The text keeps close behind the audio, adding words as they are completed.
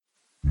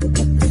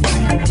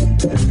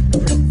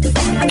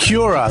Kia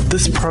ora,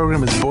 this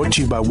program is brought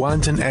to you by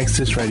Wellington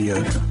Access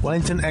Radio.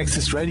 Wellington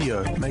Access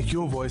Radio, make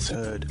your voice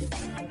heard.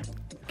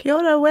 Kia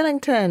ora,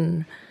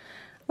 Wellington.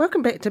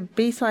 Welcome back to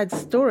B-Side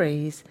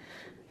Stories,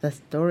 the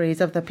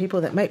stories of the people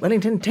that make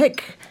Wellington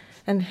tick.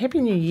 And Happy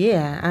New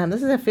Year.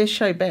 This is our first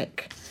show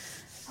back.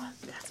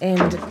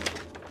 And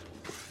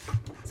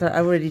so I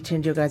already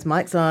turned your guys'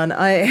 mics on.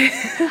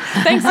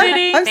 Thanks,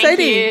 Sadie. I'm Thank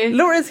Sadie. you.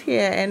 Laura's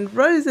here and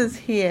Rose is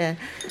here.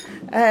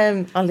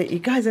 I'll let you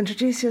guys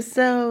introduce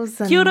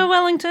yourselves. Kia ora,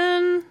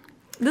 Wellington.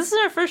 This is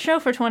our first show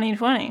for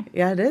 2020.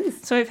 Yeah, it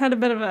is. So we've had a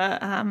bit of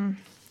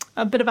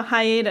a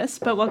hiatus,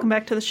 but welcome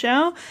back to the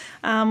show.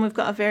 We've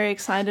got a very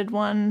exciting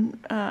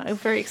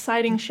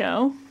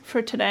show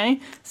for today.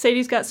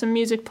 Sadie's got some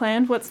music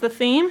planned. What's the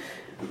theme?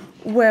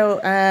 Well,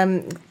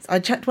 I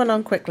chucked one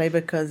on quickly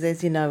because,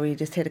 as you know, we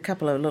just had a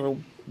couple of little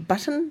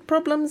button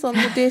problems on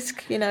the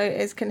desk,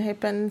 as can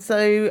happen.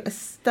 So I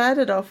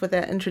started off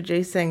without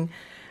introducing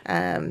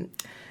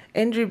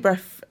Andrew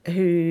Bruff,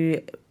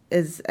 who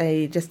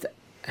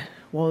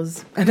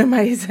was an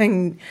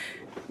amazing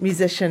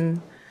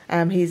musician.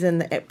 He's in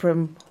the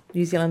APRA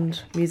New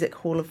Zealand Music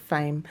Hall of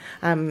Fame.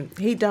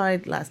 He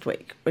died last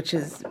week, which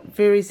is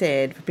very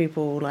sad for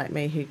people like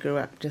me who grew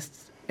up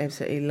just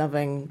absolutely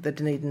loving the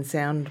Dunedin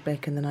sound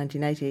back in the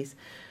 1980s.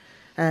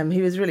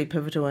 He was really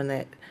pivotal in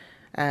that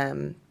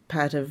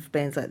part of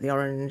bands like The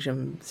Orange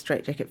and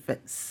Straight Jacket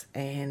Fits,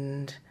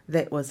 and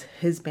that was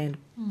his band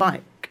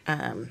Bike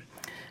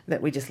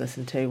that we just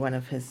listened to. One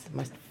of his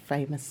most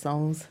famous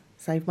songs,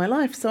 Saved My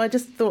Life. So I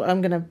just thought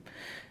I'm going to,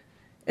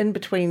 in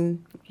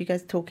between you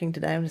guys talking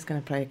today, I'm just going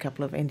to play a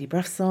couple of Andy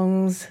Bruff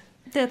songs.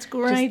 That's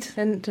great.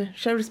 And to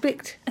show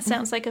respect. It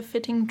sounds like a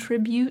fitting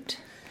tribute.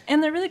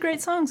 And they're really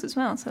great songs as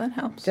well, so that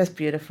helps. Just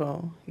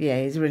beautiful.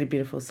 Yeah, he's a really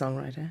beautiful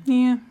songwriter.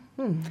 Yeah.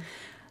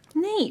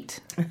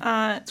 Neat.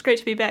 It's great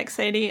to be back,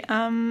 Sadie.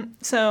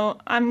 So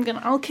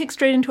I'll kick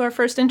straight into our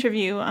first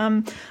interview.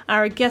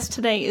 Our guest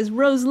today is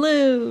Rose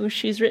Liu.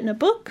 She's written a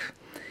book.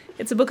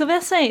 It's a book of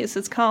essays.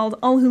 It's called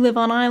All Who Live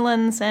on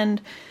Islands,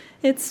 and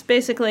it's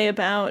basically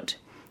about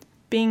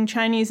being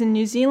Chinese in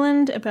New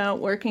Zealand, about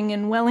working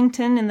in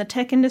Wellington in the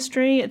tech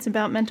industry. It's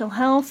about mental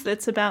health.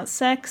 It's about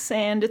sex,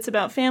 and it's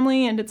about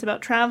family, and it's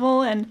about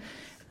travel, and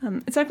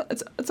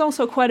it's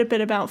also quite a bit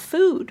about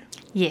food.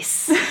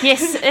 Yes,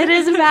 it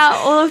is about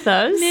all of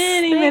those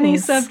many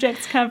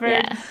subjects covered.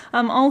 Yeah.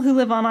 All Who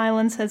Live on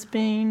Islands has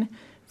been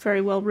very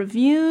well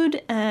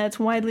reviewed. It's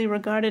widely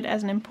regarded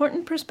as an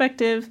important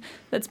perspective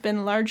that's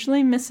been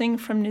largely missing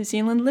from New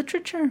Zealand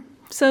literature.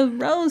 So,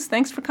 Rose,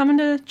 thanks for coming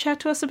to chat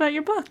to us about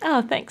your book.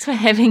 Oh, thanks for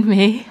having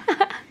me.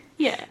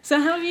 Yeah.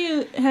 So, how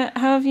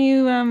have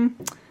you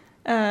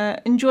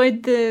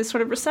enjoyed the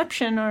sort of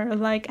reception, or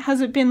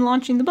how's it been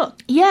launching the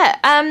book? Yeah,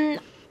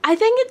 I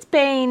think it's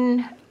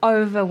been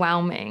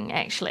overwhelming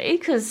actually,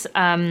 because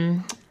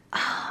I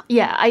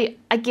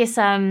guess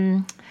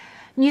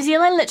New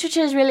Zealand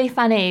literature is really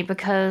funny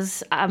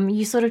because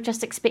you sort of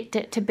just expect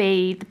it to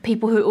be the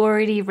people who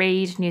already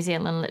read New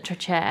Zealand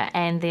literature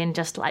and then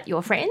just like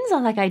your friends.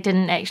 I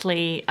didn't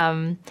actually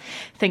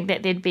think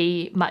that there'd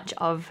be much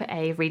of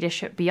a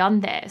readership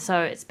beyond that.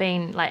 So it's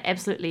been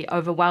absolutely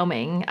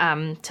overwhelming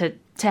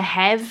to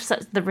have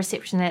such the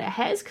reception that it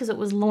has, because it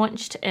was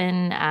launched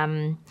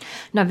in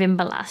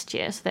November last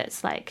year. So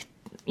that's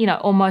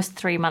almost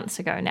 3 months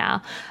ago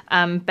now.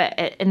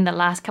 But in the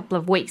last couple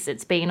of weeks,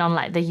 it's been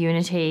on the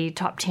Unity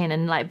top 10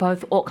 in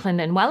both Auckland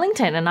and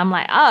Wellington. And I'm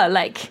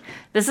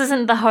this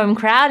isn't the home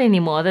crowd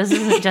anymore. This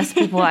isn't just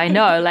people I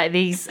know.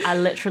 These are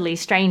literally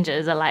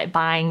strangers are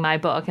buying my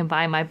book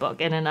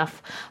in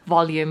enough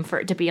volume for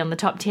it to be on the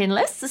top 10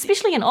 lists,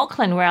 especially in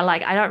Auckland where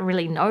I don't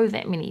really know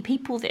that many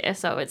people there.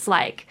 So it's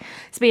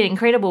been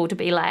incredible to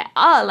be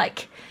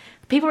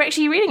people are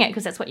actually reading it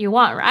because that's what you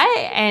want,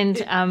 right?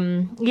 And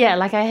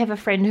I have a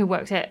friend who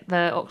works at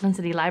the Auckland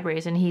City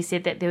Libraries, and he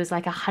said that there was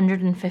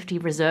 150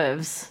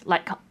 reserves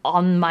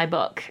on my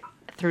book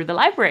through the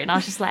library, and I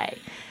was just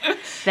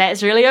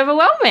that's really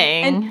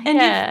overwhelming.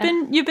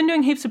 And you've been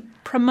doing heaps of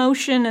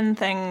promotion and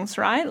things,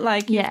 right?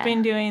 You've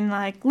been doing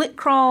lit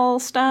crawl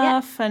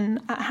stuff, and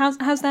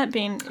how's that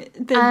been?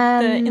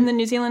 In the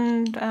New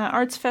Zealand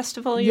Arts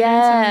Festival, you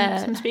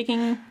did some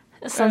speaking.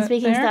 Some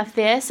speaking stuff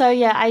there. So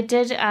I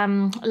did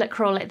Lit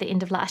Crawl at the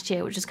end of last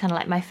year, which is kind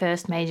of my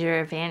first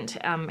major event,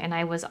 and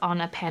I was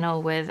on a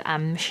panel with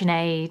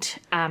Sinead.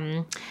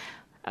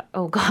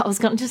 I was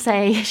going to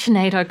say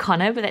Sinead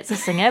O'Connor, but that's a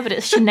singer, but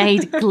it's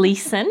Sinead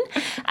Gleeson.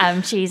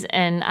 She's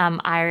an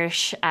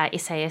Irish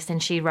essayist,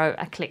 and she wrote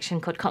a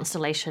collection called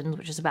Constellations,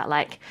 which is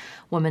about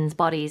women's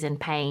bodies and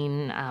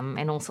pain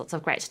and all sorts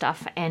of great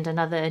stuff. And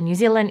another New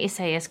Zealand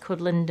essayist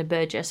called Linda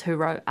Burgess, who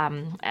wrote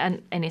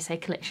an essay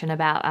collection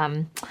about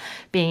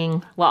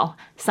being,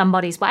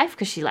 somebody's wife,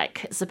 because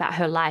it's about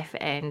her life,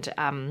 and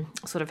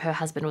sort of her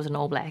husband was an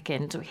All Black,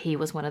 and he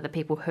was one of the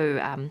people who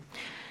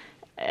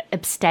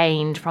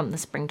abstained from the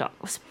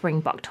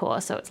Springbok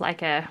tour. So it's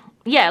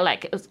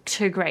like it was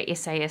 2 great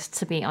essayists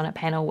to be on a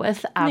panel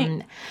with.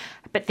 Neat.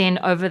 But then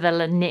over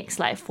the next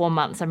like 4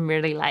 months, I'm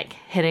really like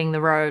hitting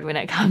the road when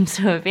it comes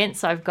to events.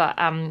 So I've got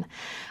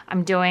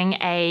I'm doing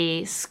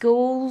a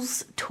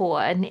schools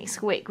tour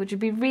next week, which would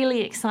be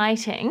really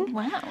exciting.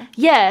 Wow.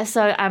 Yeah,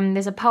 so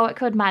there's a poet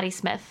called Marty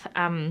Smith,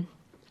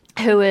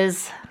 who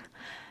is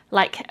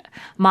like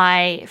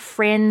my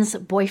friend's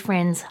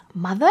boyfriend's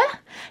mother.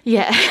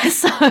 Yeah,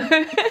 so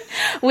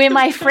where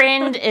my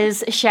friend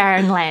is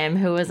Sharon Lamb,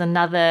 who is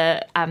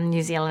another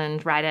New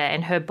Zealand writer,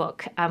 and her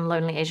book,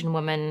 Lonely Asian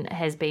Woman,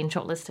 has been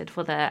shortlisted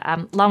for the,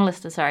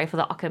 longlisted, for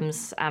the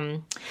Occam's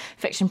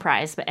Fiction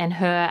Prize. And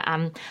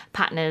her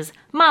partner's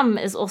mum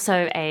is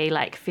also a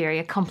like very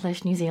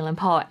accomplished New Zealand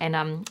poet.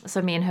 And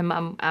so me and her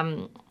mum,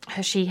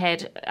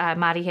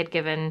 Marty had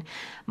given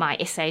my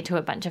essay to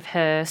a bunch of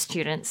her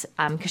students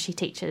because she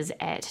teaches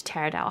at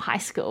Taradale High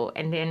School,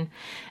 and then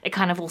it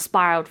kind of all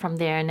spiraled from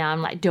there, and now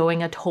I'm like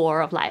doing a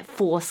tour of like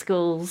 4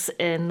 schools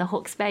in the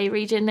Hawke's Bay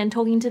region and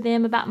talking to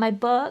them about my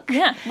book.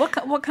 Yeah.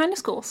 What kind of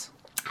schools?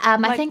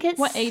 I think it's...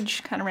 What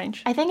age kind of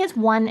range? I think it's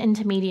 1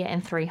 intermediate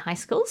and 3 high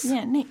schools.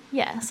 Yeah, neat.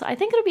 Yeah, so I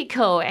think it'll be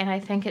cool, and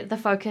I think the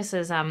focus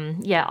is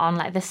on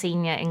like the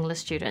senior English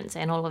students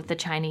and all of the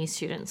Chinese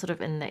students sort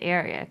of in the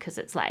area, because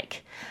it's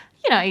like,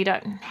 you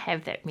don't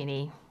have that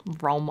many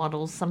role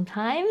models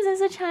sometimes as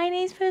a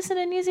Chinese person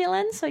in New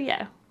Zealand. So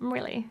yeah, I'm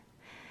really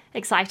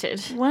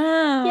excited.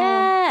 Wow.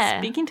 Yeah.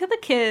 Speaking to the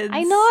kids.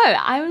 I know.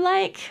 I'm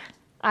like,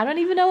 I don't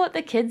even know what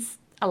the kids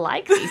are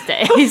like these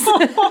days.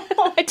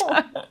 I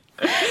don't.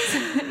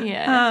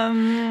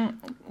 Yeah.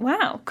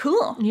 Wow,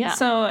 cool. Yeah.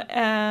 So,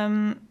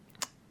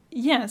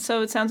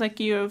 so it sounds like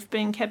you've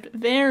been kept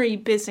very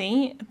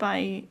busy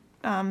by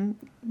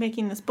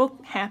making this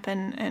book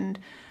happen, and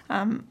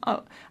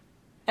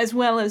as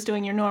well as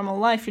doing your normal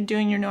life, you're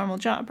doing your normal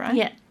job, right?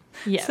 Yeah.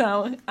 Yeah.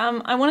 So,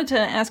 I wanted to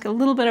ask a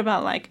little bit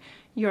about like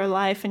your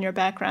life and your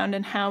background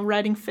and how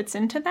writing fits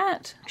into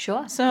that.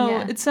 Sure. So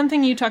Yeah. it's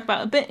something you talk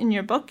about a bit in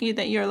your book,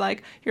 that you're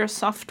a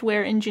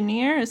software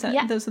engineer. Is that,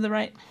 Yeah. those are the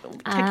right Those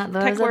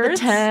tech are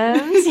words? the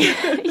terms.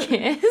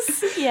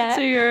 Yes. Yeah.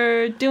 So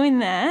you're doing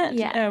that,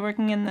 Yeah.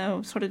 working in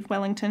the sort of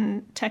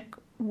Wellington tech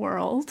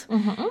world.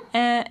 Mm-hmm.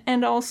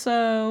 And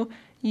also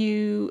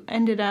you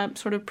ended up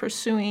sort of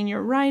pursuing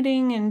your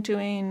writing and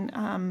doing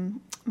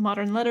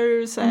modern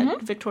letters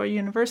at Victoria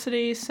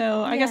University.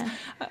 So I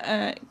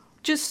guess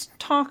just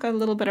talk a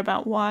little bit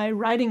about why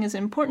writing is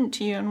important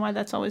to you and why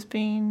that's always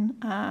been,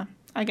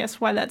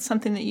 why that's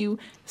something that you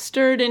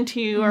stirred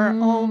into your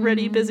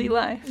already busy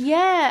life.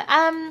 Yeah.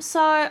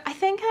 So I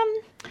think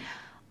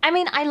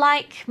I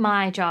like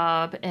my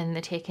job in the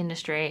tech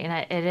industry,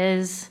 and it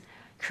is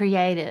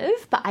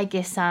creative, but I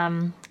guess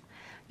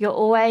you're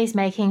always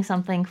making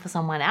something for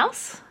someone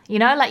else.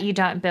 Like you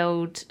don't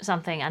build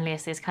something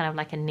unless there's kind of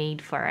like a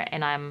need for it.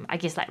 And I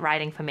guess like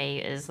writing for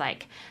me is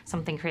like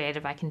something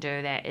creative I can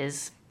do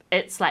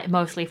it's like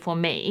mostly for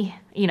me,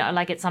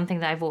 like it's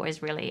something that I've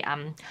always really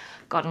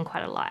gotten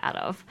quite a lot out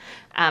of.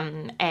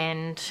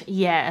 And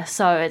yeah,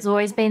 so it's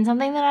always been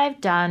something that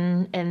I've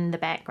done in the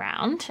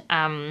background.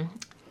 And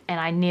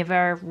I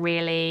never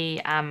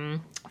really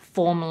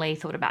formally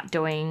thought about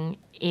doing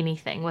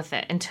anything with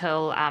it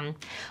until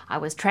I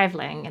was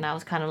traveling, and I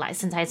was kind of like,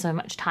 since I had so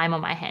much time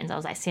on my hands, I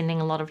was like sending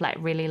a lot of like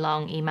really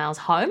long emails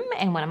home,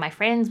 and one of my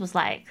friends was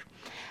like,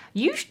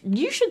 you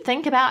should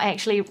think about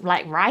actually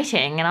like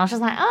writing. And I was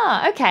just like,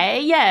 oh, okay,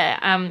 yeah.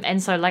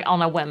 And so like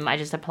on a whim, I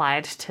just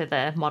applied to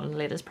the Modern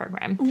Letters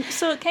program.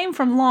 So it came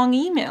from long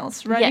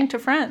emails, writing to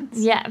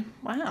friends. Yeah.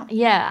 Wow.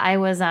 Yeah, I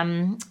was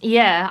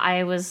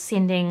I was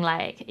sending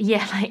like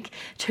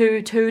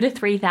 2,000 to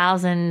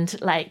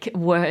 3,000 like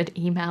word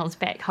emails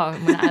back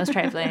home when I was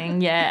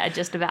traveling. Yeah,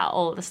 just about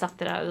all the stuff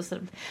that I was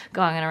sort of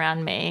going on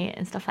around me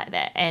and stuff like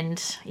that.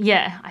 And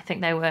yeah, I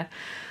think they were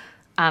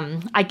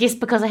I guess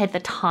because I had the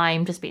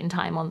time to spend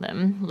time on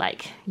them,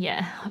 like,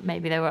 yeah,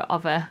 maybe they were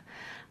of a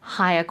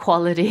higher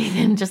quality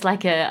than just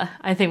like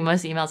I think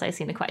most emails I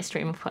send are quite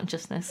stream of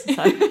consciousness.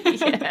 So,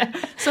 yeah.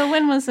 So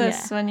when was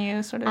this, when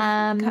you sort of...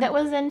 that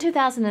was in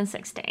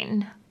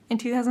 2016. In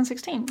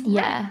 2016?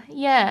 Yeah, right.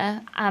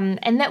 Yeah.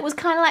 And that was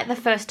kind of like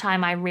the first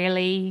time I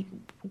really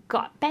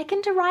got back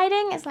into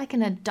writing as like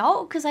an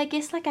adult, because I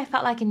guess like I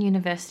felt like in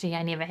university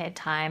I never had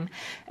time,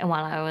 and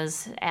while I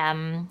was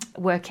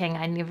working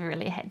I never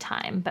really had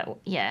time. But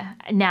yeah,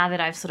 now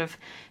that I've sort of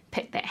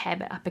picked that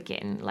habit up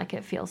again, like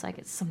it feels like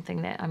it's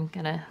something that I'm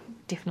gonna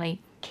definitely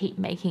keep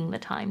making the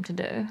time to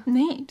do.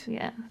 Neat.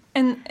 Yeah.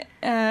 And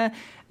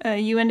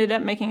you ended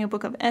up making a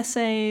book of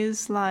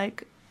essays.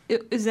 Like,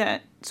 is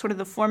that sort of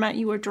the format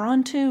you were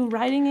drawn to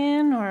writing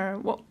in, or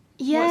what?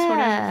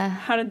 Yeah.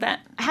 How did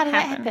that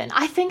happen?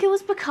 I think it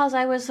was because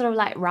I was sort of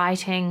like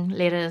writing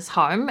letters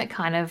home. It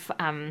kind of,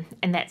 and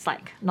that's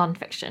like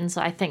nonfiction.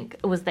 So I think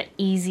it was the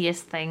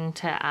easiest thing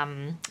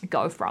to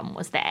go from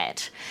was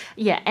that.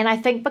 Yeah. And I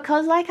think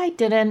because like I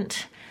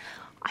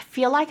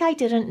feel like I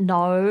didn't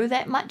know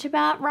that much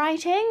about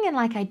writing, and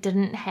like I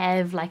didn't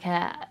have like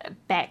a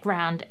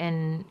background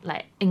in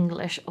like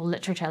English or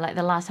literature. Like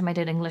the last time I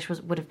did English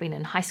would have been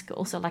in high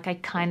school. So like I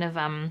kind of,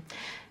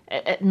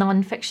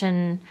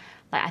 nonfiction,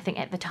 like I think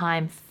at the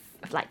time,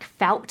 like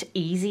felt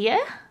easier.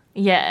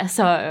 Yeah,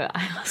 so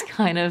I was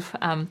kind of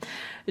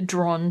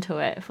drawn to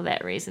it for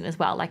that reason as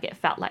well. Like it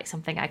felt like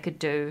something I could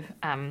do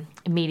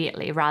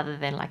immediately, rather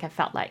than like I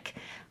felt like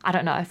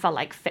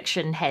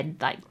fiction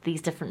had like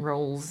these different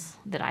rules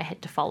that I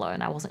had to follow,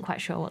 and I wasn't quite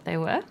sure what they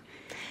were.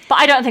 But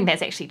I don't think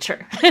that's actually true.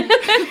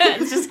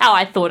 It's just how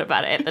I thought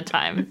about it at the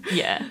time.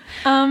 Yeah.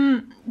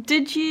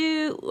 Did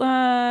you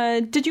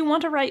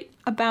want to write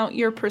about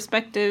your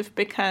perspective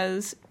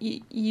because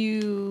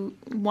you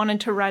wanted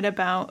to write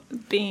about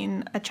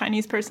being a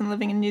Chinese person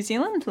living in New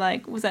Zealand?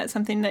 Like, was that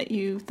something that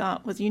you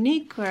thought was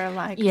unique, or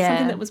like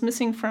something that was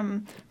missing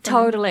from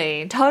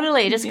Totally.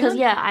 Just because,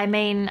 I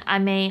mean,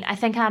 I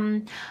think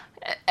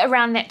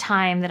around that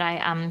time that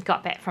I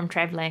got back from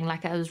traveling,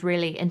 like I was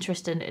really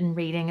interested in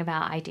reading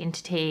about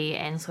identity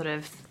and sort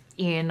of,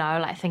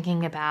 like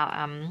thinking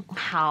about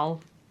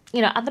how,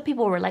 other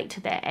people relate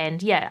to that.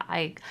 And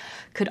I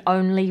could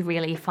only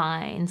really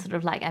find sort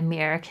of like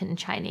American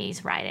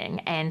Chinese writing,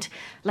 and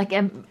like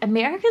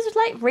America's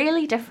like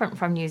really different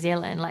from New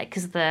Zealand, like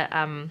because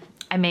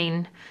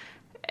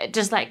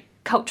just like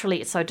culturally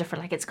it's so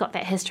different. Like it's got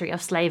that history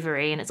of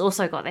slavery, and it's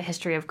also got the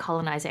history of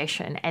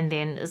colonization, and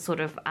then it's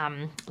sort of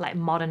like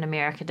modern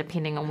America,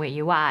 depending on where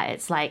you are,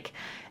 it's like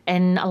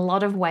in a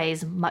lot of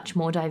ways much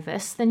more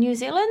diverse than New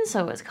Zealand.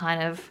 So it's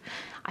kind of,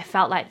 I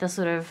felt like the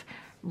sort of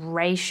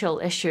racial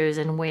issues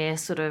and where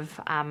sort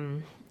of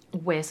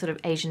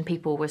Asian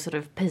people were sort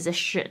of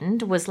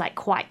positioned was like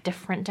quite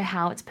different to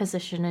how it's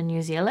positioned in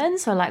New Zealand.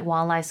 So like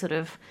while I sort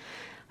of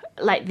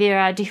like there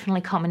are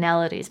definitely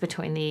commonalities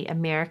between the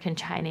American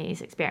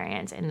Chinese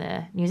experience and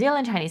the New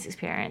Zealand Chinese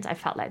experience, I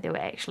felt like there were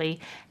actually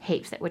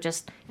heaps that were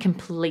just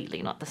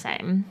completely not the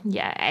same.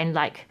 Yeah, and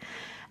like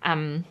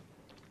and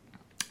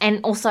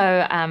also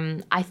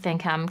I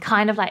think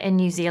kind of like in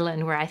New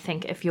Zealand, where I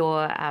think if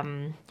you're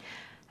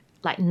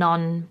like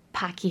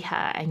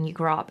non-Pākehā and you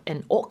grow up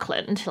in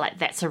Auckland, like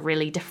that's a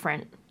really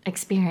different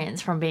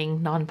experience from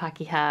being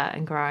non-Pākehā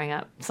and growing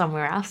up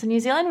somewhere else in New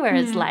Zealand.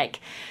 Whereas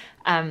like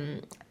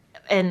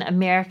in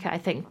America, I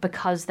think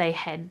because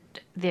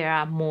there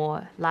are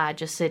more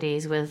larger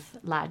cities with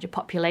larger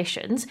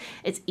populations,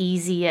 it's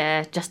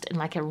easier just in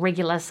like a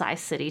regular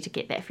sized city to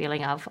get that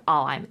feeling of,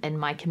 oh, I'm in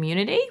my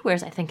community.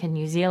 Whereas I think in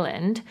New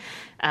Zealand,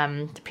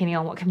 depending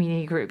on what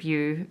community group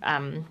you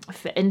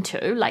fit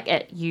into,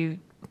 like you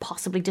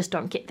possibly just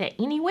don't get that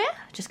anywhere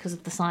just because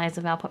of the size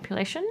of our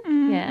population.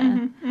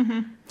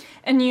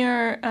 And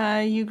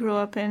you grew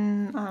up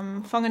in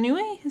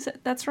Whanganui,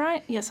 that's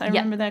right? Yes, I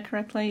remember that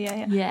correctly.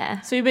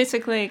 Yeah. So you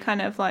basically kind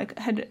of like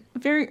had a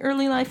very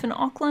early life in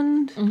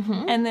Auckland,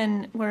 and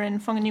then were in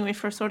Whanganui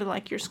for sort of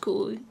like your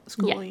school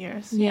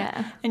years.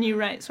 Yeah. And you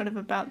write sort of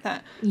about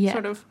that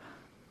sort of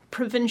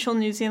provincial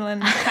New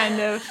Zealand kind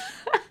of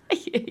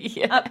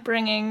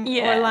upbringing,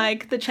 or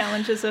like the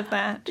challenges of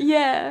that.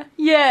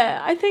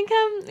 I think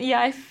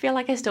I feel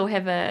like I still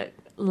have a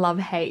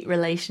love-hate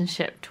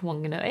relationship to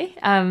Whanganui.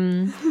 I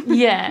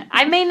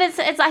mean it's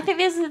I think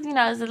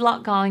there's a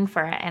lot going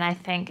for it, and I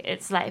think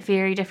it's like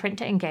very different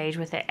to engage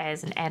with it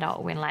as an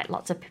adult when like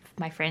lots of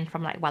my friends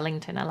from like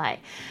Wellington are like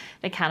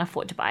they can't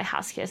afford to buy a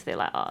house here, so they're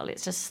like, oh,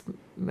 let's just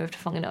move to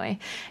Whanganui.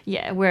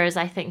 Whereas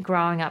I think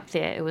growing up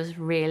there, it was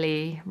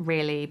really,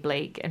 really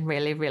bleak and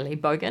really, really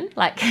bogan.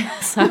 Like,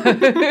 so,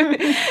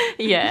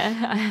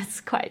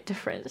 it's quite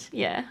different.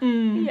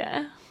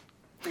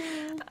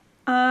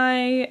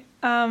 I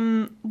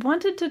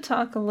wanted to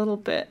talk a little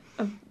bit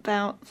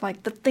about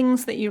like the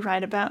things that you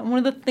write about. And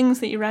one of the things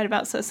that you write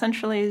about so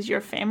essentially is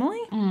your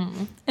family.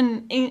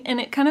 And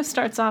it kind of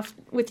starts off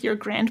with your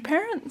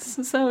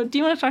grandparents. So do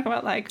you want to talk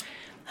about like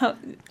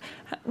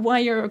why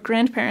your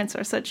grandparents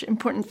are such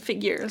important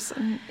figures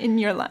in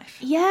your life?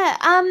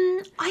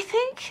 I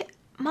think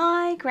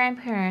my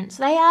grandparents,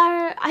 they're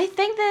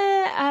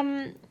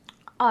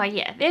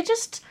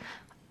just,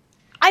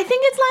 I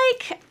think it's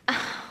like,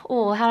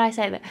 how do I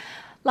say that?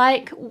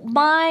 Like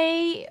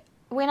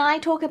when I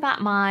talk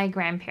about my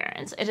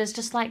grandparents, it is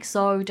just like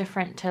so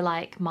different to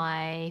like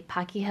my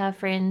Pākehā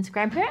friends'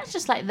 grandparents.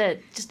 Just like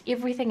just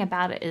everything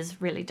about it is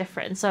really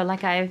different. So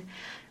like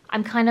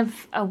I'm kind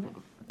of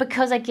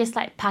because I guess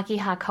like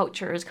Pākehā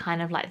culture is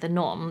kind of like the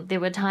norm. There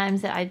were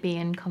times that I'd be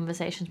in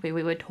conversations where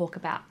we would talk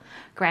about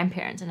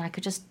grandparents, and I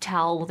could just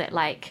tell that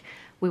like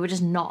we were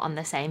just not on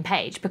the same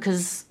page,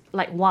 because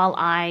like while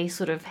I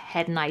sort of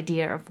had an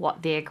idea of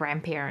what their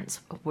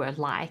grandparents were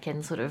like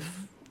and sort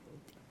of,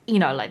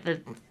 like the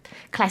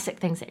classic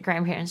things that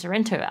grandparents are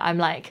into, I'm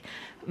like,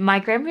 my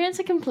grandparents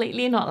are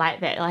completely not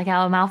like that. Like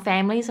our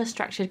families are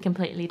structured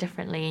completely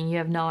differently, and you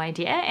have no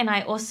idea. And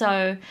I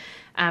also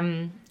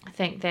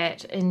think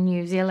that in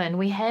New Zealand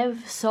we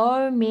have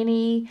so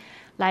many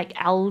like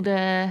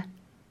elder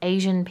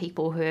Asian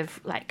people who have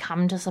like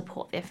come to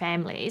support their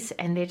families,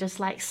 and they're just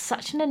like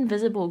such an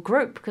invisible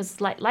group because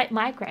like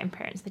my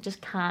grandparents, they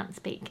just can't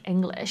speak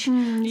English,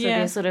 so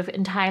they're sort of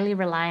entirely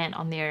reliant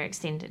on their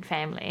extended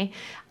family,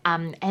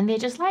 and they're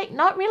just like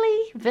not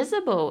really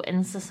visible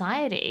in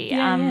society.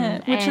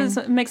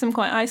 Which makes them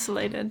quite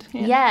isolated.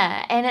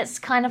 Yeah, and it's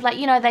kind of like,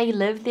 they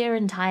live their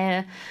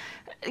entire,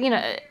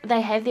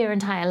 they have their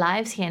entire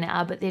lives here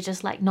now, but they're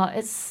just like not.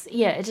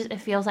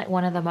 It feels like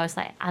one of the most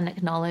like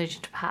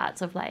unacknowledged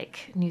parts of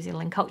like New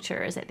Zealand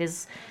culture is that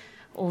there's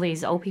all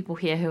these old people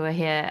here who are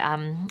here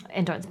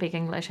and don't speak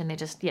English, and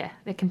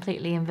they're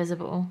completely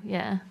invisible.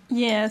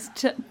 Yes,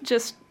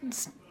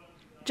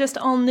 just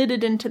all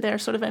knitted into their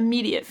sort of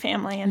immediate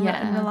family and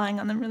relying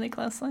on them really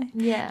closely.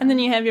 Yeah. And then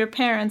you have your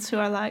parents who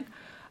are like,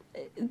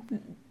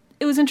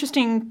 it was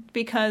interesting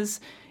because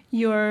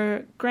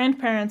your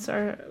grandparents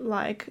are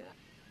like,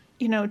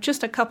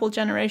 just a couple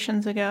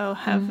generations ago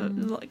have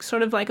like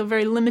sort of like a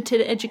very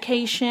limited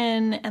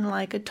education and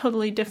like a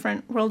totally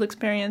different world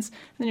experience. And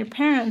then your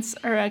parents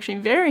are actually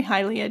very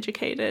highly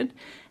educated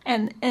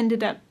and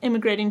ended up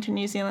immigrating to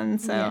New Zealand.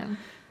 So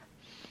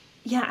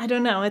I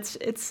don't know.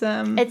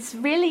 It's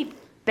really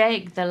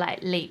big, the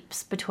like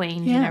leaps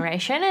between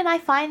generation, and I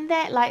find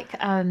that like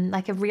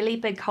a really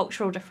big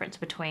cultural difference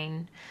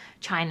between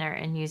China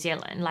and New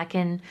Zealand. Like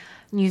in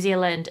New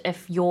Zealand,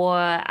 if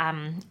you're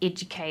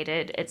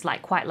educated, it's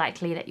like quite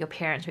likely that your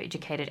parents were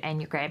educated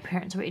and your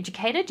grandparents were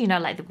educated.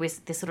 Like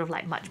there's sort of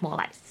like much more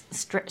like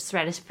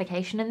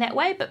stratification in that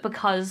way. But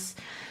because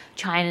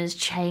China's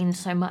changed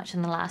so much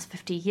in the last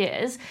 50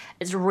 years,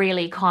 it's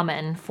really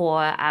common for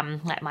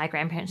like my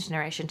grandparents'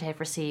 generation to have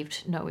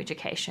received no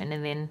education,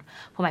 and then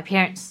for my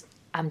parents'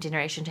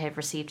 generation to have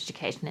received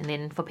education, and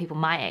then for people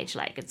my age,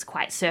 like it's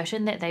quite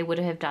certain that they would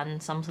have done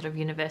some sort of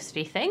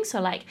university thing.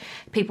 So like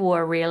people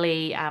were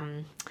really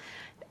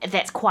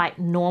that's quite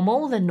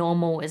normal. The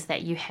normal is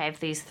that you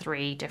have these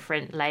 3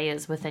 different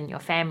layers within your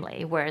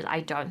family, whereas I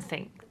don't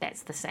think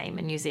that's the same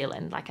in New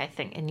Zealand. Like I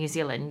think in New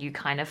Zealand, you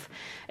kind of,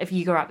 if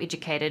you grow up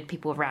educated,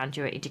 people around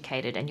you are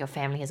educated, and your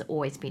family has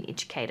always been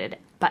educated,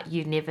 but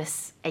you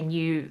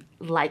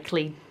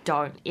likely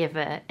don't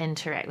ever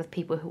interact with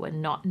people who are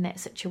not in that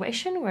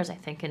situation. Whereas I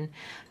think in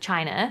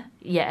China,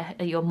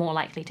 you're more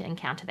likely to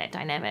encounter that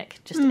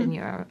dynamic just in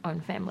your own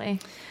family.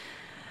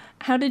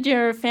 How did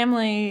your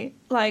family,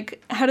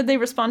 how did they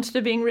respond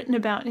to being written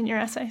about in your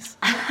essays?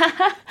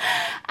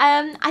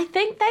 I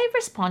think they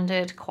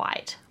responded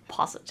quite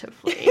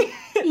positively.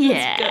 Good.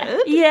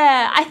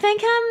 Yeah. I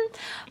think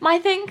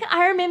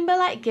I remember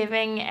like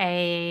giving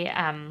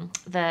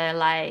the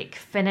like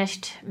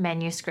finished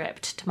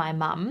manuscript to my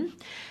mum.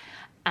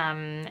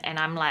 And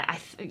I'm like,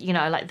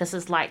 like this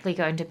is likely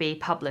going to be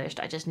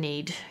published. I just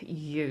need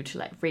you to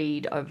like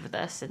read over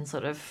this and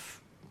sort of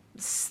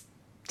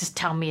just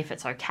tell me if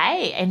it's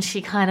okay. And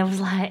she kind of was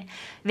like,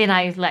 then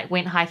I like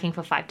went hiking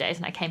for 5 days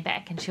and I came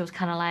back and she was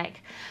kind of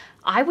like,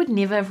 I would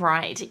never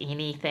write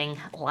anything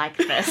like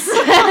this.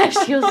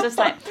 She was just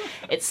like,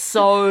 it's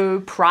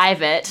so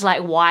private.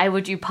 Like, why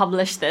would you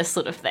publish this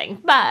sort of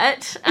thing?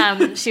 But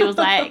she was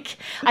like,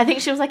 I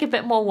think she was like a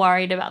bit more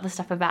worried about the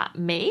stuff about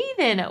me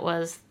than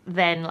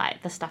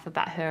like the stuff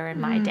about her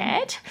and my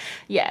dad.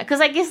 Yeah,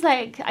 because I guess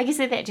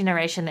at that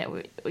generation that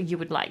you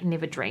would like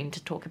never dream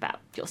to talk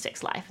about your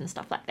sex life and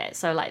stuff like that.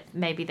 So like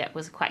maybe that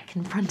was quite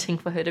confronting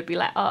for her to be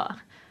like, oh,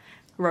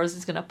 Rose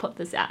is going to put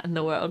this out in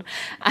the world.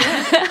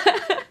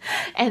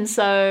 And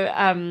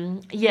so,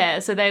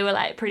 so they were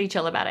like pretty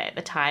chill about it at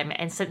the time.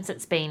 And since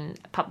it's been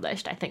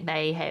published, I think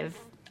they have,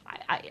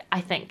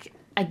 I think,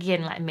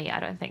 again, like me, I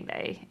don't think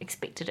they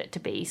expected it to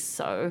be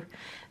so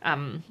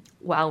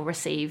well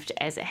received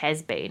as it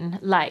has been.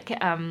 Like,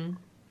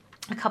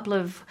 a couple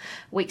of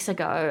weeks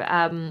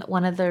ago,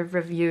 one of the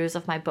reviews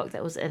of my book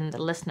that was in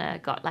The Listener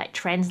got like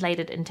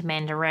translated into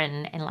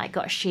Mandarin and like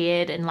got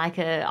shared in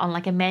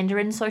on a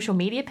Mandarin social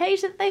media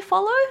page that they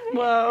follow.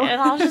 Whoa.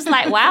 And I was just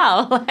like,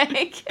 wow,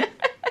 like,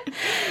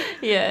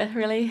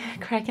 really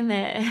cracking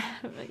that,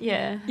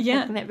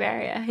 cracking that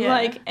barrier. Yeah.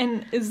 Like,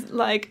 and is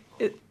like,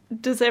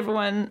 does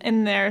everyone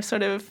in their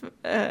sort of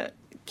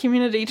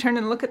community turn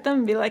and look at them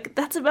and be like,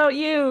 that's about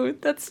you,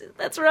 that's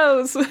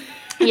Rose?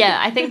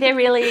 Yeah, I think they're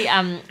really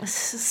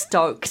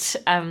stoked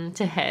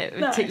to have.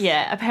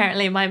 Nice.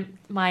 Apparently my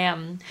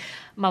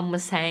mum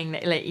was saying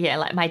that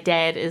like my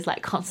dad is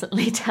like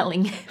constantly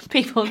telling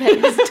people that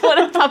his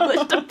daughter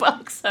published a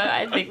book, so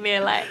I think they're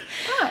like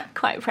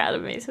quite proud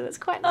of me. So that's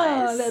quite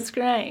nice. Oh, that's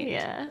great.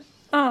 Yeah.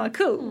 Oh,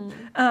 cool.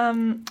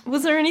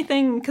 Was there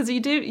anything, because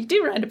you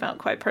do write about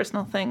quite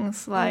personal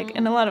things, like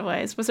in a lot of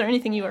ways. Was there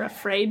anything you were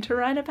afraid to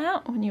write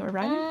about when you were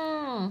writing?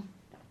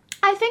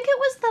 I think it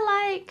was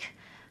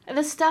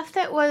the stuff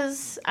that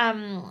was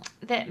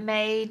that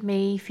made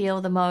me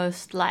feel the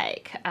most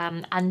like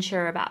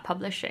unsure about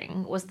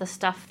publishing was the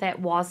stuff that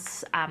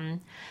was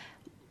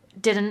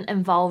didn't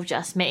involve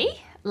just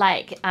me.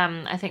 Like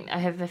I think I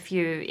have a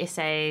few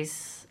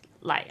essays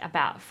like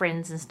about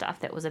friends and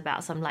stuff that was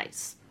about some like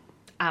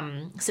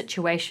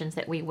situations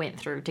that we went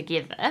through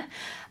together.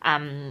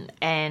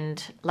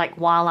 And like,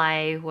 while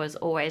I was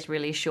always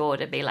really sure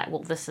to be like,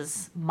 well, this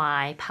is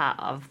my part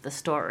of the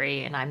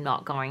story and I'm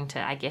not going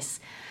to, I guess,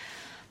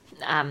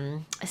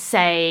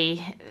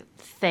 say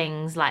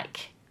things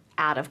like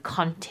out of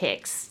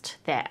context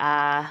that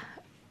are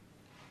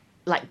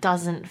like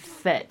doesn't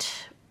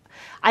fit.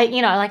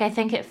 I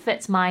think it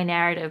fits my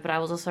narrative, but I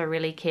was also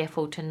really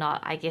careful to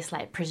not, I guess,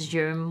 like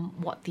presume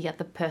what the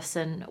other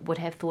person would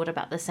have thought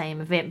about the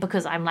same event,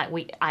 because I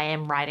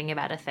am writing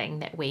about a thing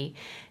that we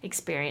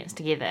experienced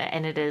together,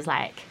 and it is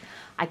like,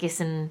 I guess,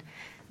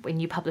 when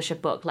you publish a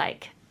book,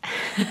 like,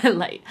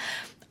 like,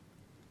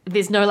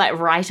 there's no like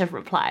right of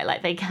reply,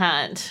 like they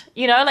can't,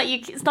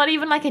 it's not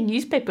even like a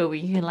newspaper where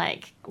you can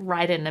like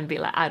write in and be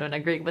like, I don't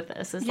agree with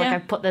this. It's like, I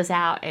put this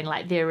out, and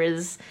like there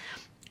is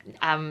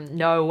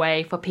no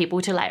way for people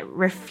to like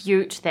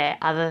refute that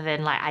other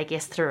than like, I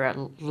guess, through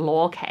a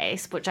law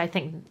case, which I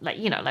think like,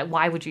 like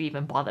why would you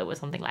even bother with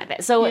something like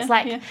that? So it's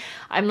like,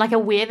 I'm like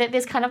aware that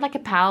there's kind of like a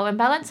power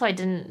imbalance. So I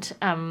didn't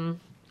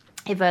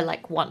ever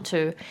like want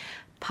to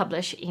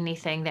publish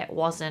anything that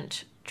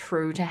wasn't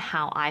true to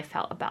how I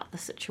felt about the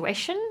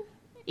situation,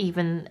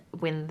 even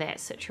when that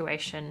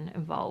situation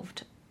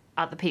involved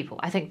other people.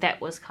 I think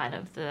that was kind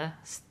of the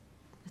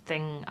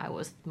thing I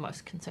was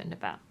most concerned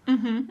about.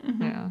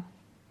 Yeah.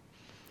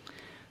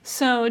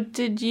 So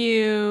did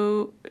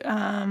you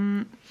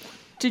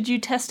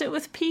test it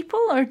with people,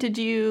 or did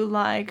you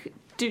like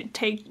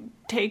take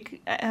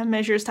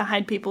measures to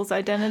hide people's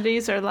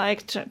identities, or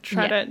like to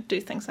try to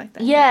do things like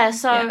that? Yeah.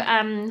 So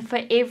for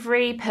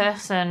every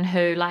person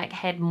who like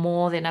had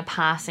more than a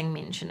passing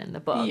mention in the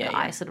book,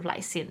 I sort of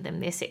like sent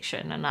them their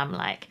section, and I'm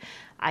like,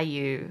 are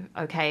you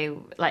okay?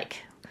 Like,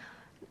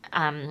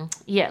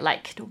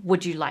 like,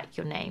 would you like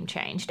your name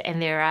changed? And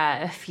there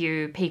are a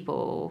few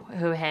people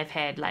who have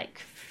had like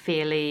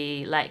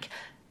fairly like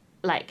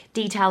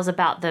details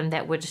about them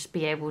that would just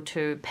be able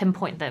to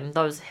pinpoint them.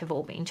 Those have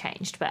all been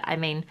changed. But I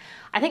mean,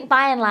 I think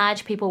by and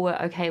large people were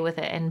okay with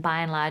it, and by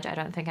and large I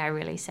don't think I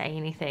really say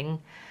anything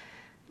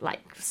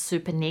like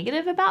super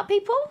negative about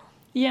people.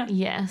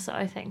 Yeah, so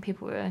I think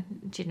people were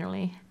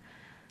generally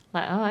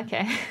like, oh,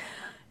 okay.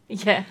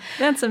 Yeah,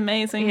 that's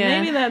amazing.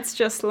 Maybe that's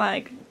just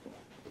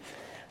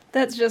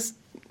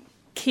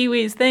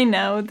Kiwis. They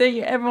know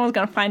everyone's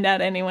gonna find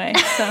out anyway,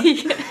 so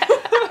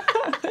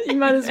you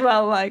might as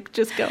well like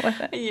just go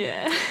with it.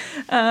 Yeah.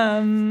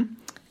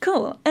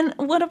 Cool. And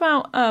what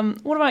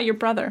about your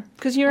brother?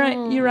 Because you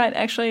write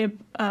actually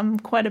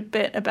quite a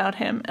bit about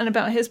him and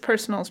about his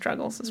personal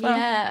struggles as well.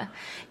 Yeah.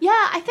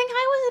 I think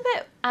I was a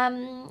bit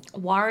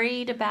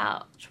worried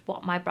about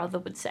what my brother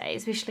would say,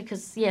 especially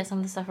because some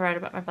of the stuff I wrote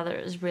about my brother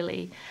is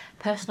really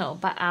personal.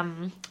 But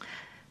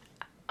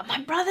my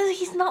brother,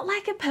 he's not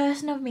like a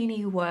person of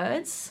many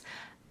words.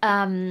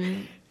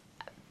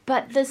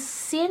 But the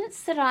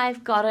sense that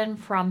I've gotten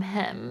from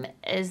him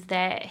is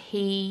that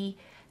he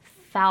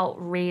felt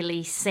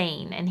really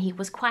seen, and he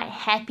was quite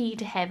happy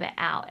to have it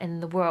out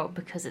in the world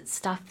because it's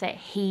stuff that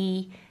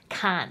he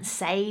can't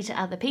say to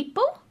other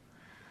people.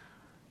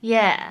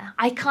 Yeah,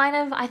 I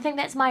think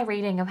that's my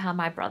reading of how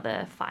my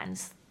brother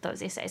finds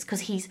those essays,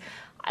 because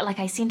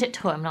I sent it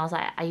to him and I was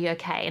like, are you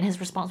okay? And his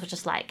response was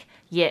just like,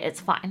 yeah, it's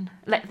fine.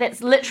 Like,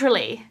 that's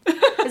literally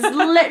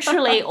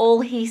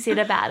all he said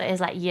about it is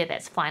like, yeah,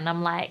 that's fine.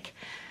 I'm like,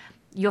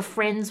 your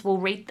friends will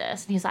read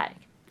this. And he's like,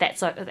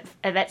 that's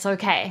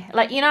okay.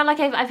 Like,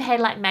 I've had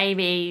like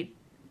maybe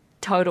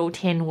total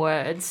 10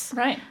 words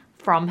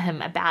from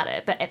him about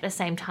it. But at the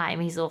same time,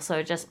 he's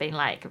also just been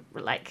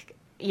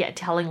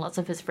telling lots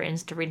of his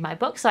friends to read my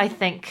book. So I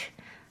think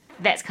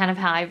that's kind of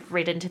how I've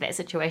read into that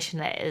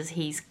situation. I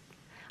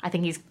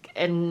think he's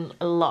in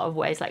a lot of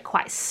ways like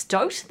quite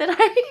stoked that I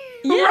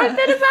wrote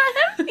that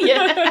about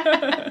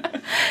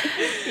him.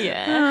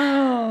 Yeah.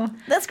 Oh,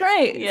 that's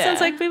great. Yeah.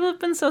 Sounds like people have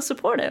been so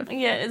supportive.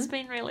 Yeah, it's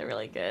been really,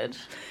 really good.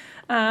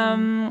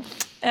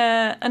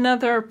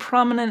 Another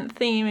prominent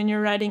theme in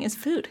your writing is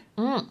food.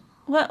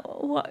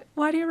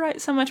 Why do you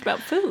write so much about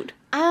food?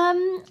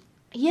 I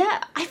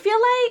feel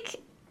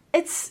like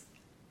it's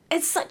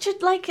such a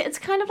it's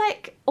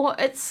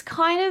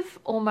kind of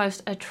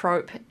almost a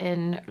trope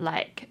in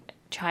like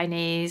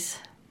Chinese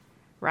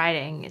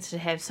writing. It's to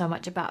have so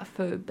much about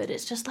food, but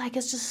it's just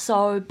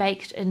so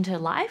baked into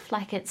life.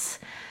 Like it's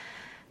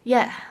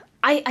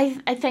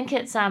I think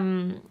it's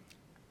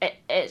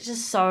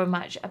just so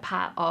much a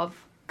part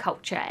of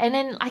culture. And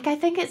then I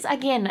think it's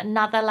again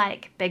another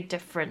like big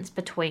difference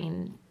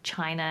between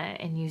China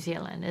and New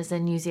Zealand is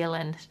in New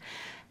Zealand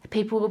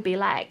people will be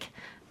like,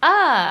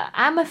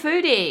 I'm a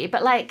foodie,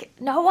 but like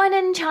no one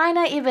in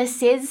China ever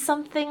says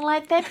something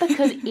like that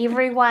because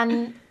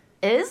everyone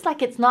is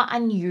like, it's not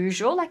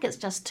unusual, like it's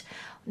just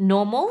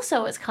normal.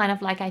 So it's kind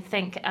of like, I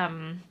think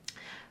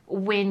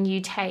when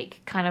you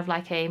take kind of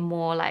like a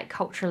more like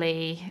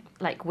culturally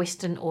like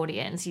Western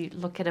audience, you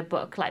look at a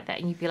book like that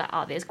and you'd be like,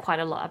 oh, there's quite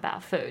a lot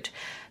about food.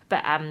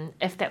 But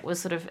if that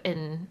was sort of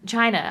in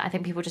China, I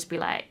think people would just be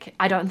like,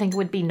 I don't think it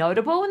would be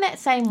notable in that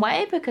same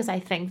way, because I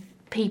think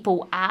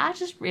people are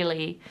just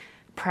really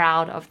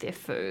proud of their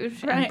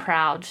food Right. and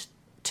proud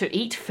to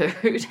eat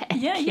food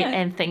and, Yeah.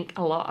 and think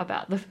a lot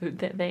about the food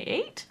that they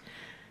eat.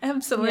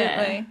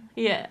 Absolutely.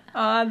 Yeah.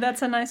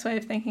 That's a nice way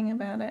of thinking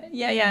about it.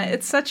 Yeah.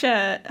 It's such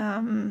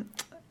a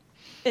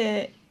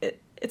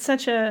it's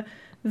such a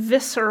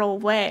visceral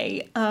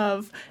way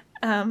of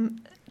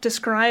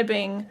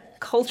describing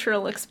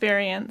cultural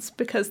experience,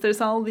 because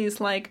there's all these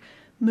like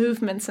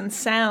movements and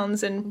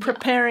sounds and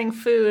preparing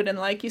food, and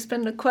like you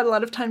spend quite a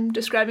lot of time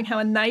describing how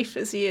a knife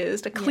is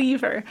used, a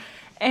cleaver,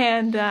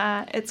 and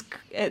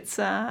it's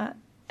a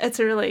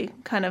really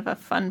kind of a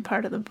fun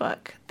part of the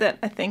book that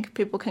I think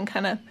people can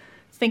kind of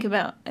think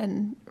about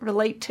and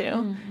relate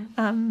to,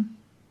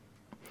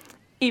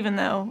 even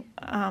though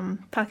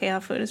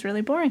Pākehā food is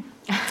really boring.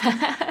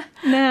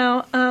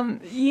 Now,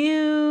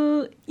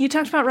 you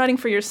talked about writing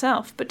for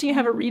yourself, but do you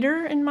have a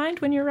reader in mind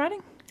when you're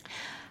writing?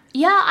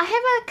 Yeah, I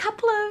have a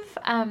couple of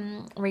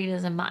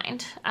readers in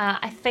mind.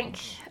 I think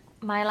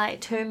my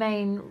like two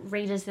main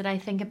readers that I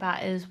think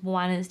about is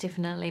one is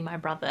definitely my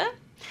brother,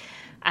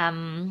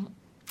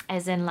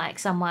 as in like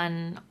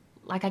someone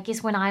like I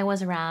guess when I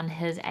was around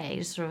his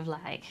age, sort of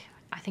like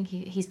I think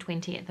he's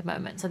 20 at the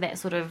moment, so that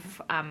sort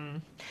of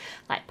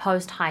like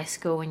post high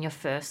school when you're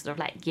first sort of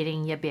like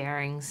getting your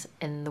bearings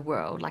in the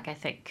world. Like I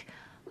think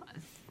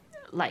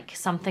like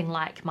something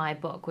like my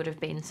book would have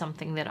been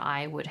something that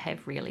I would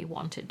have really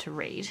wanted to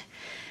read.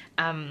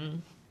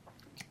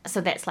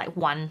 So that's like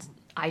one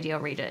ideal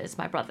reader is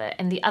my brother,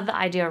 and the other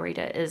ideal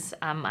reader is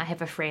I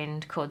have a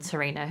friend called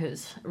Serena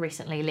who's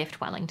recently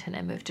left Wellington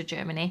and moved to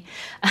Germany.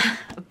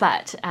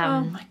 But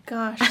oh my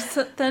gosh,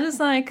 so that is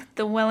like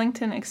the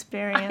Wellington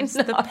experience,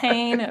 the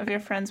pain of your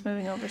friends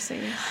moving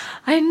overseas.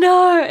 I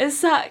know, it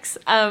sucks.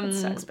 It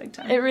sucks big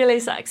time. It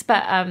really sucks,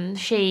 but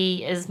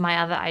she is my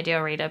other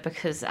ideal reader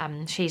because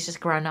she's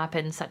just grown up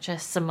in such a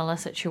similar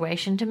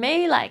situation to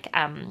me. Like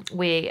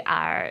we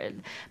are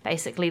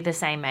basically the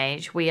same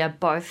age. We are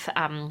both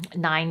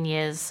 9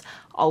 years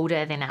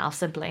older than our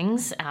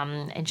siblings,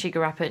 and she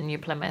grew up in New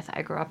Plymouth,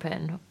 I grew up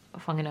in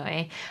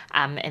Whanganui,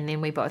 and then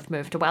we both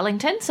moved to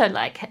Wellington. So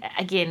like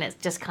again, it's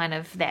just kind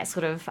of that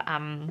sort of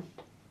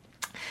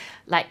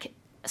like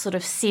sort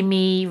of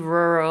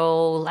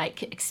semi-rural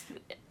like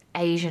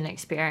Asian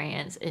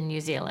experience in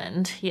New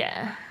Zealand.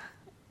 Yeah.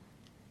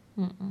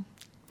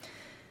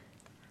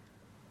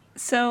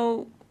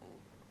 So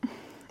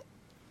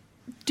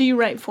do you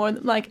write for,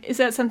 like, is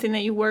that something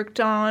that you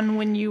worked on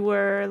when you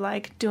were,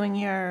 like, doing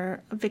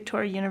your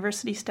Victoria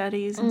University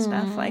studies and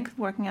stuff, like,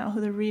 working out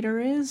who the reader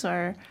is,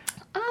 or,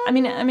 I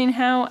mean,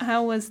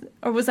 how was,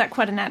 or was that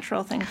quite a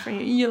natural thing for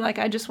you? You like,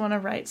 I just want to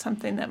write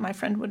something that my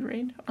friend would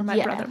read, or my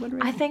brother would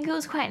read? I think it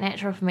was quite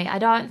natural for me. I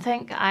don't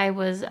think I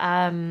was,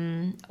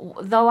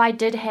 though I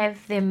did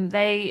have them,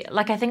 I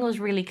think it was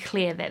really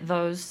clear that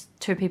those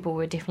two people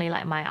were definitely,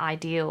 like, my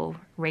ideal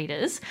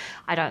readers.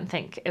 I don't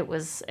think it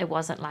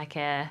wasn't like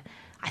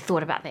I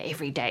thought about that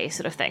every day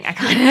sort of thing. I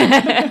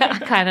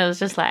kind of was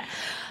just like,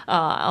 oh,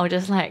 I'll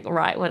just like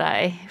write what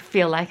I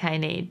feel like I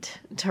need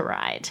to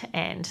write.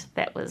 And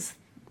that was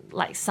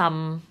like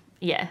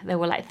there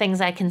were like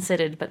things I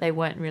considered, but they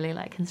weren't really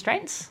like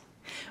constraints.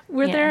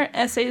 Were there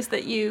essays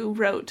that you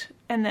wrote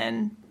and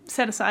then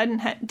set aside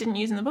and didn't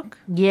use in the book?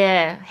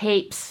 Yeah,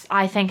 heaps.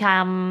 I think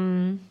there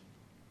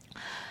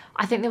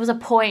was a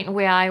point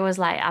where I was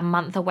like a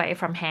month away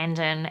from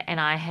Handon and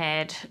I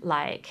had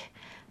like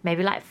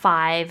maybe like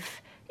 5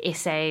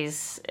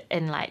 essays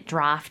in like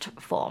draft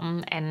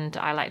form, and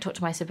I like talked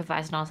to my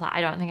supervisor and I was like,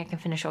 I don't think I can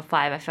finish all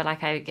 5. I feel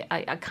like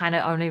I kind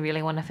of only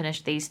really want to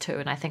finish these 2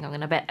 and I think I'm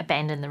going to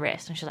abandon the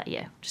rest. And she's like,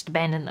 yeah, just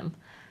abandon them.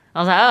 I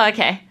was like, oh,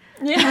 okay.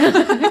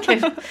 Yeah.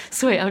 Okay,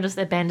 sweet, I'll just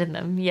abandon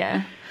them.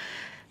 Yeah.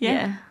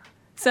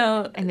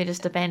 So, and they're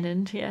just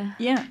abandoned. Yeah.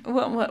 Yeah.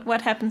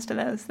 What happens to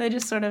those? They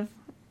just sort of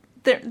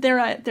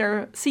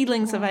they're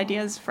seedlings of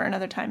ideas for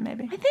another time,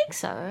 maybe. I think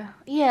so.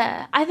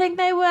 Yeah, I think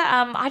they were.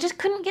 I just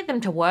couldn't get them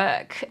to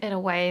work in a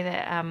way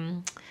that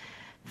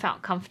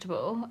felt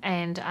comfortable,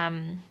 and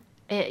I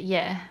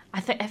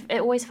think it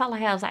always felt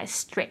like I was like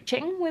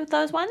stretching with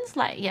those ones.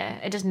 Like,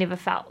 it just never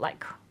felt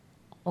like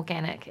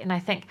organic. And I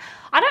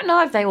don't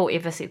know if they will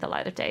ever see the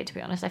light of day. To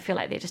be honest, I feel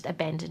like they're just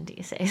abandoned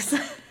essays.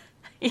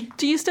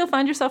 Do you still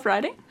find yourself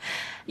writing?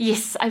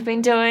 Yes, I've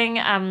been doing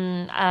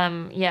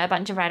a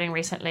bunch of writing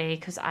recently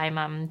because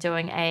I'm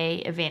doing a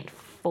event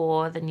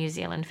for the New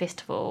Zealand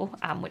Festival,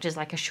 which is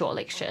like a short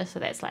lecture, so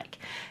that's like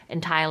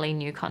entirely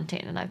new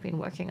content, and I've been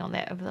working on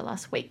that over the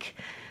last week.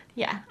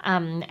 Yeah,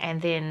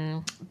 and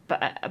then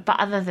but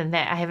other than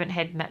that, I haven't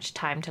had much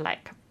time to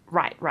like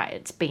write.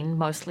 It's been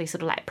mostly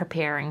sort of like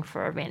preparing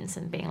for events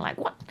and being like,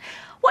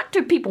 what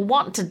do people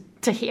want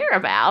to hear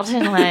about,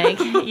 and like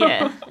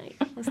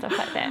and stuff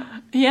like that.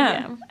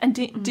 Yeah. And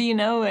do you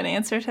know an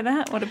answer to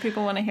that? What do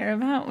people want to hear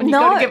about when you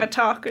go to give a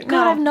talk? God,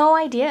 I have no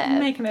idea. I'm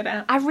making it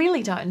up. I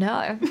really don't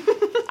know.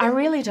 I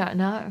really don't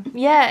know.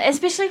 Yeah,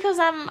 especially because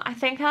I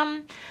think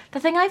the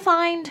thing I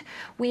find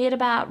weird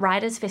about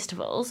writers'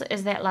 festivals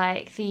is that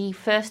like the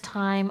first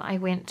time I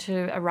went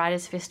to a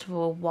writers'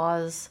 festival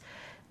was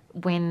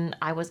when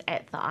I was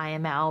at the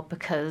IML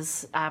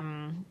because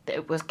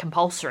it was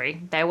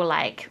compulsory. They were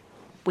like,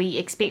 we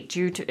expect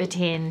you to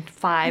attend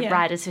 5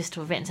 Writers'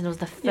 Festival events, and it was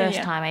the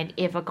first time I'd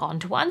ever gone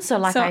to one. So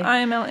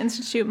IML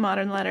Institute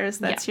Modern Letters,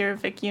 that's your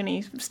Vic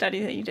Uni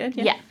study that you did?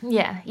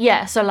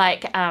 Yeah. So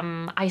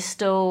I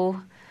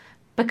still,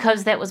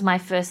 because that was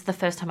the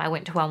first time I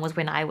went to one was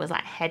when I was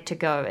had to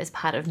go as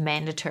part of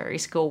mandatory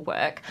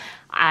schoolwork.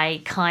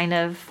 I kind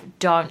of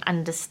don't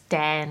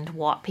understand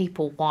what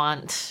people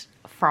want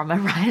from a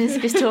Writers'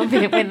 Festival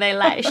event when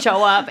they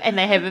show up and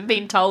they haven't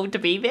been told to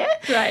be there.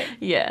 Right.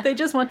 Yeah. They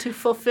just want to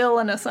fulfill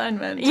an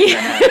assignment.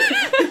 Yeah.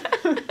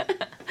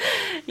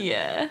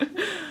 Yeah.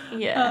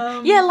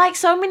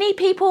 So many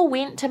people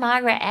went to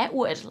Margaret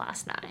Atwood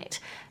last night.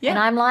 Yeah. And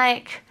I'm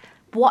like,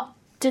 what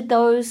did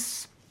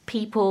those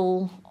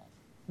people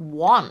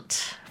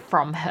want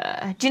from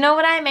her? Do you know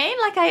what I mean?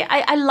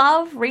 I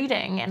love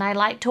reading and I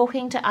like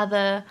talking to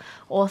other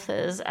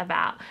authors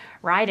about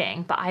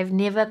writing, but I've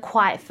never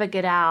quite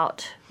figured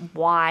out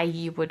why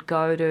you would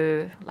go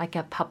to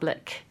a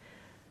public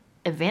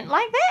event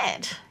like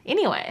that.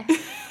 Anyway, I think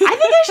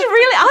I should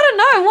really, I don't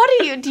know, what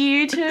do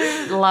you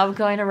two love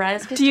going to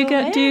Writers' Festival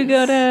events?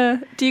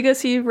 Do you go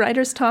see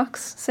writers'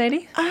 talks,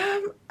 Sadie?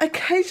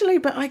 Occasionally,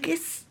 but I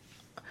guess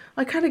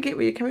I kind of get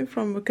where you're coming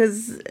from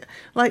because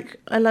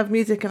I love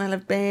music and I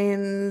love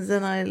bands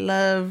and I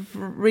love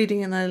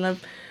reading and I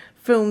love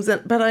films,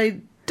 but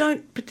I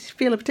don't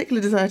feel a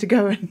particular desire to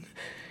go and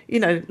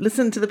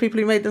listen to the people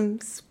who made them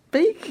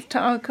speak.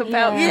 Talk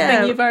about the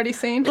thing you've already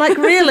seen.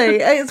 Really,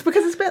 it's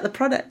because it's about the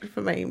product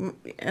for me,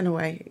 in a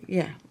way.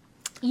 Yeah.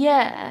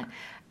 Yeah.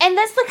 And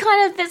that's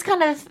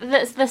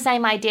the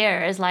same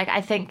idea as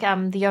I think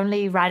the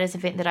only writers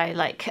event that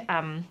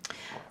I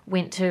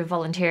went to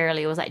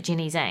voluntarily was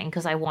Jenny Zhang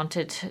because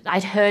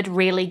I'd heard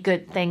really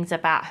good things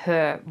about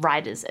her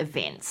writers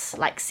events,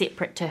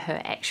 separate to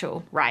her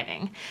actual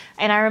writing.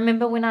 And I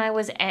remember when I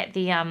was at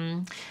the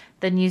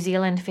New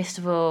Zealand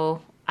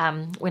festival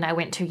when I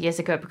went 2 years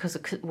ago because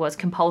it was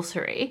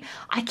compulsory,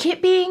 I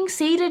kept being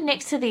seated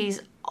next to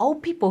these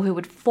old people who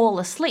would fall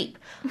asleep.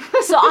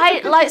 So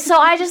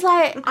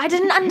I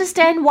didn't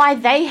understand why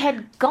they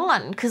had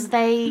gone because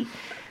they,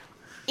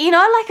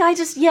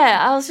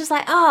 I was just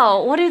like,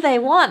 oh, what do they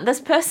want?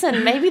 This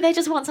person, maybe they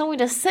just want someone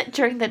to sit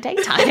during the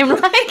daytime. It was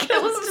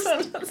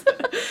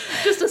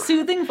just a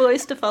soothing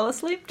voice to fall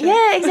asleep to.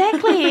 Yeah,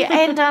 exactly.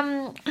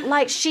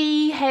 And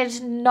she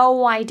had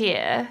no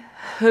idea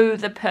who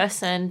the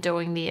person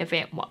doing the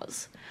event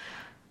was.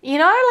 And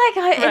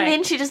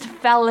then she just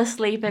fell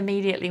asleep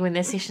immediately when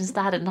their session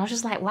started. And I was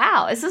just like,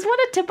 wow, is this what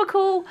a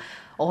typical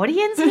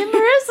audience member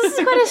is? This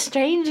is quite a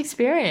strange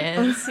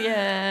experience.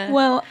 Yeah.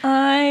 Well,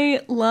 I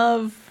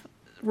love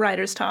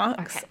writers'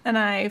 talks. And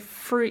I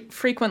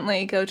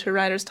frequently go to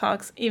writers'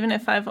 talks, even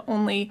if I've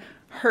only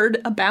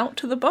heard about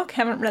the book,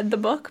 haven't read the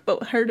book,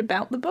 but heard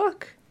about the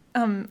book.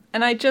 And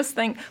I just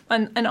think,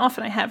 and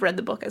often I have read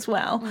the book as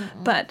well,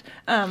 but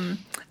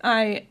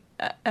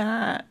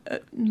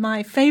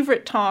my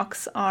favorite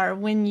talks are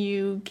when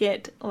you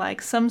get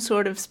some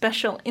sort of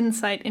special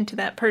insight into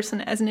that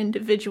person as an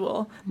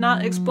individual,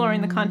 not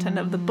exploring the content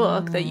of the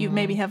book that you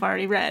maybe have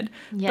already read,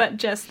 but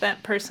just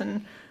that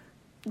person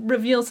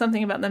reveals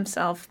something about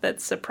themselves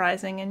that's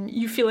surprising and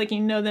you feel like you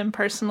know them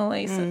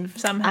personally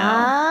somehow.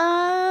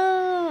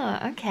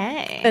 Ah,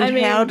 okay. And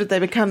how did they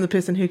become the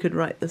person who could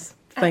write this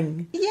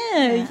thing?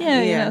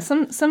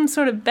 Some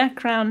sort of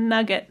background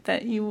nugget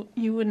that you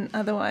wouldn't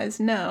otherwise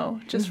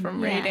know just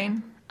from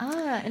reading.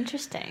 Ah,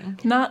 interesting.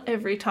 Not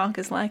every talk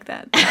is like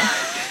that, though.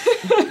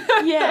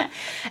 Yeah.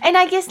 And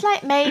I guess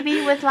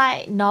maybe with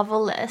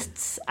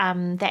novelists,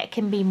 that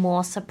can be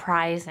more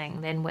surprising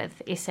than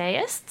with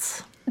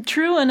essayists.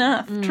 True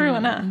enough.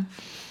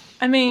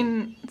 I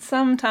mean,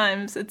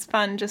 sometimes it's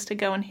fun just to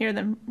go and hear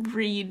them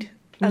read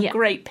a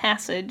great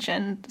passage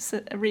and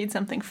read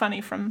something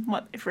funny from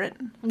what they've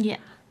written. Yeah.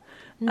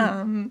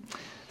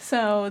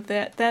 So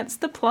that's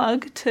the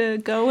plug to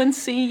go and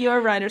see your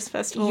Writers'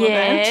 Festival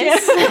event.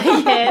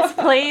 Yes,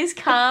 please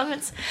come.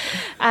 It's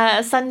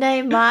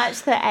Sunday,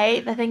 March the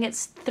 8th. I think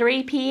it's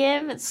 3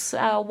 p.m. It's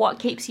What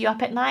Keeps You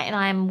Up at Night, and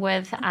I'm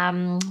with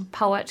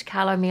poet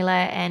Carlo Miller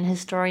and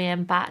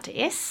historian Bart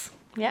S.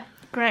 Yeah.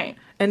 Great.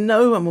 And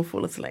no one will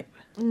fall asleep.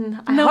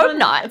 I hope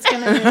not. It's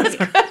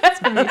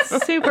gonna be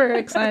super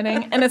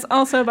exciting, and it's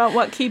also about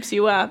what keeps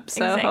you up.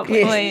 So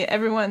hopefully,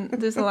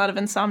 there's a lot of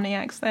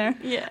insomniacs there.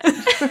 Yeah.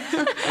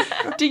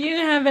 Do you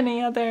have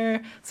any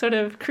other sort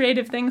of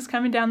creative things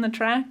coming down the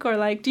track, or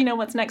do you know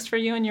what's next for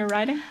you in your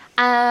writing?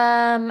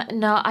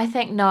 No.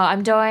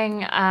 I'm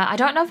doing. I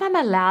don't know if I'm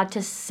allowed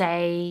to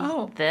say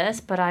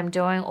this, but I'm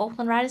doing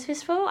Auckland Writers'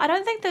 Festival. I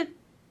don't think that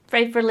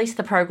they've released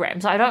the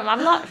program, so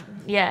I'm not.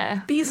 Yeah.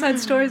 B-Side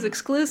Stories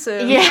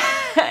exclusive.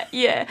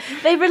 Yeah.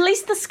 They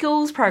released the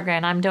schools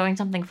program. I'm doing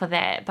something for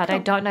that, but I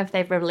don't know if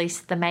they've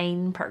released the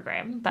main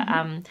program. But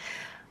I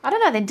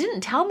don't know. They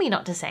didn't tell me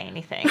not to say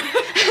anything. But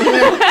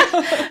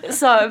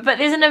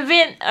there's an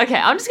event. Okay,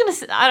 I'm just gonna.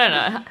 I don't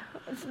know.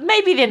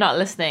 maybe they're not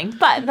listening,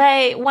 but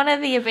one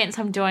of the events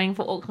I'm doing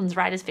for Auckland's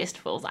Writers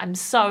Festivals, I'm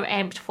so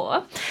amped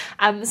for.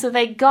 So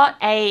they got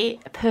a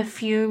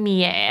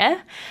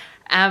perfumier.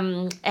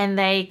 And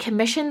they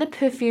commissioned the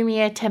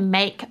perfumier to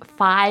make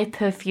 5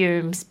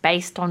 perfumes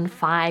based on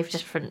 5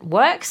 different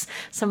works.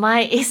 So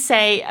my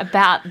essay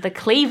about the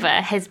cleaver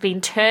has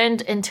been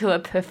turned into a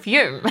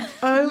perfume.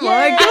 Oh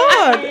my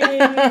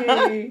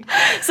God!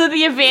 So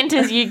the event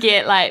is you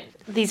get like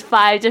these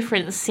 5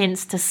 different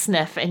scents to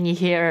sniff, and you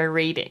hear a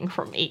reading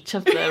from each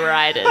of the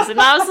writers. And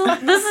I was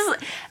like,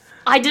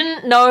 I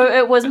didn't know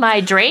it was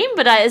my dream,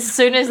 but as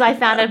soon as I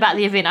found out about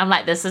the event, I'm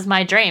like, this is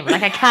my dream.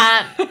 Like, I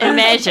can't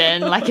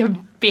imagine like a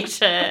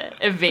better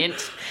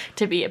event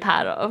to be a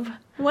part of.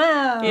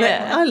 Wow.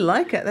 Yeah. I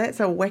like it. That's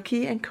a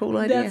wacky and cool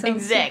idea. That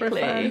sounds super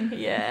Exactly. fun.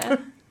 Yeah.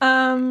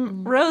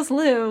 Rose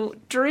Lou,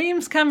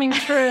 dreams coming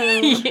true.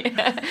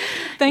 Yeah.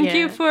 Thank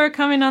you Yeah. for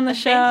coming on the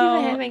show. Thank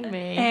you for having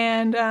me.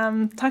 And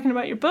talking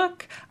about your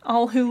book,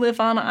 All Who Live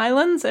on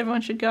Islands.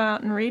 Everyone should go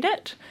out and read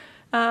it.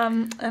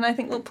 And I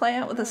think we'll play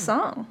out with a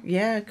song.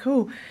 Yeah,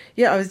 cool.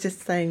 Yeah, I was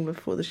just saying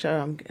before the show,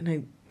 I'm going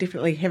to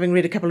definitely, having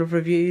read a couple of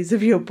reviews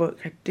of your book,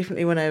 I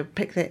definitely want to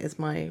pick that as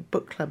my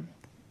book club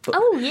book.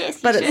 Oh,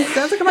 yes, But it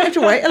sounds like I might have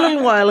to wait a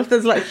little while if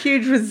there's like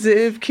huge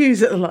reserve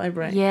queues at the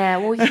library. Yeah,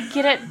 well, you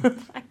get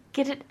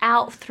it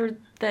out through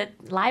the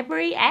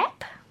library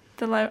app.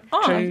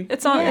 True.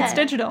 It's on. Yeah. It's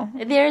digital.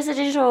 There is a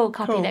digital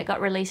copy Cool. that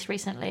got released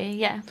recently,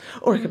 yeah.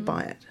 Or I could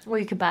buy it. Or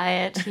you could buy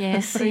it,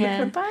 yes, You yeah.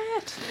 can buy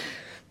it.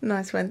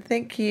 Nice one.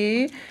 Thank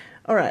you.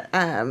 All right.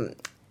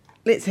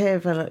 Let's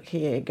have a look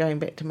here. Going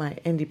back to my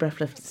Andy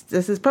Braffliff.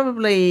 This is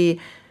probably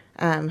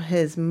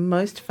his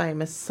most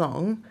famous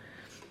song.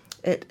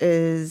 It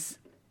is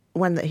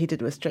one that he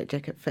did with Straight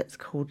Jacket Fitz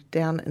called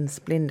Down in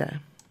Splendour.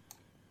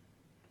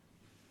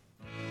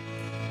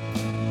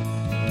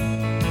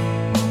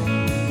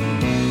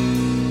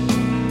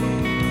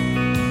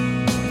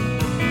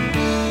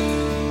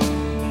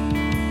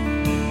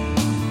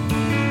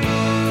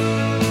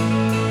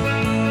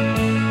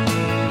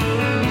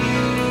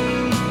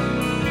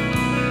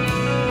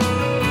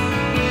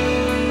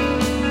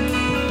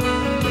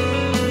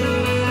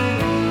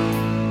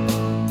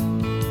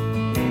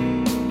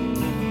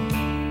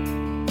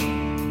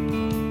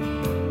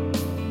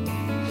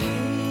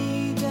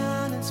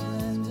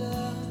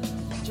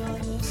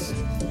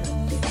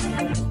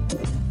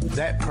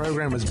 That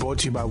program was brought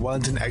to you by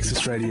Wellington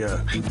Access Radio.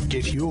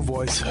 Get your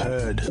voice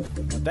heard.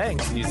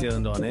 Thanks, New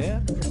Zealand On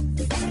Air,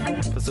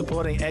 for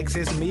supporting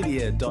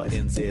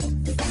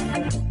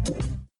accessmedia.nz.